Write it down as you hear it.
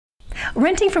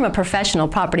Renting from a professional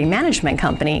property management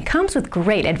company comes with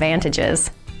great advantages.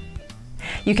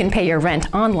 You can pay your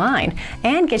rent online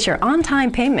and get your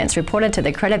on-time payments reported to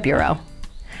the credit bureau.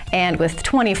 And with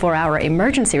 24-hour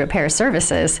emergency repair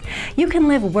services, you can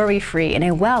live worry-free in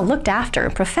a well-looked-after,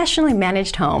 professionally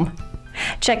managed home.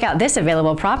 Check out this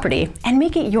available property and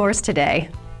make it yours today.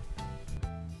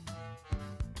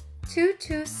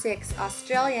 226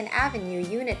 Australian Avenue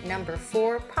Unit Number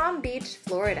 4, Palm Beach,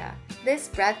 Florida. This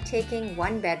breathtaking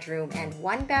one-bedroom and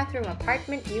one-bathroom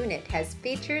apartment unit has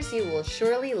features you will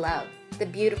surely love. The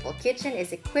beautiful kitchen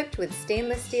is equipped with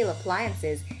stainless steel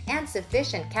appliances and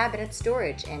sufficient cabinet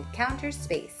storage and counter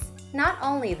space. Not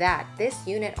only that, this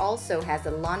unit also has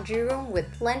a laundry room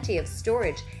with plenty of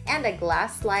storage and a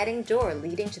glass sliding door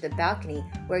leading to the balcony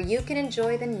where you can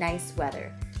enjoy the nice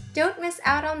weather. Don't miss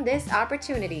out on this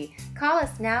opportunity. Call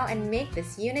us now and make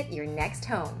this unit your next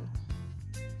home.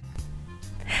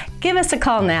 Give us a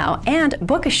call now and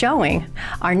book a showing.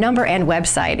 Our number and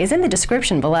website is in the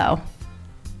description below.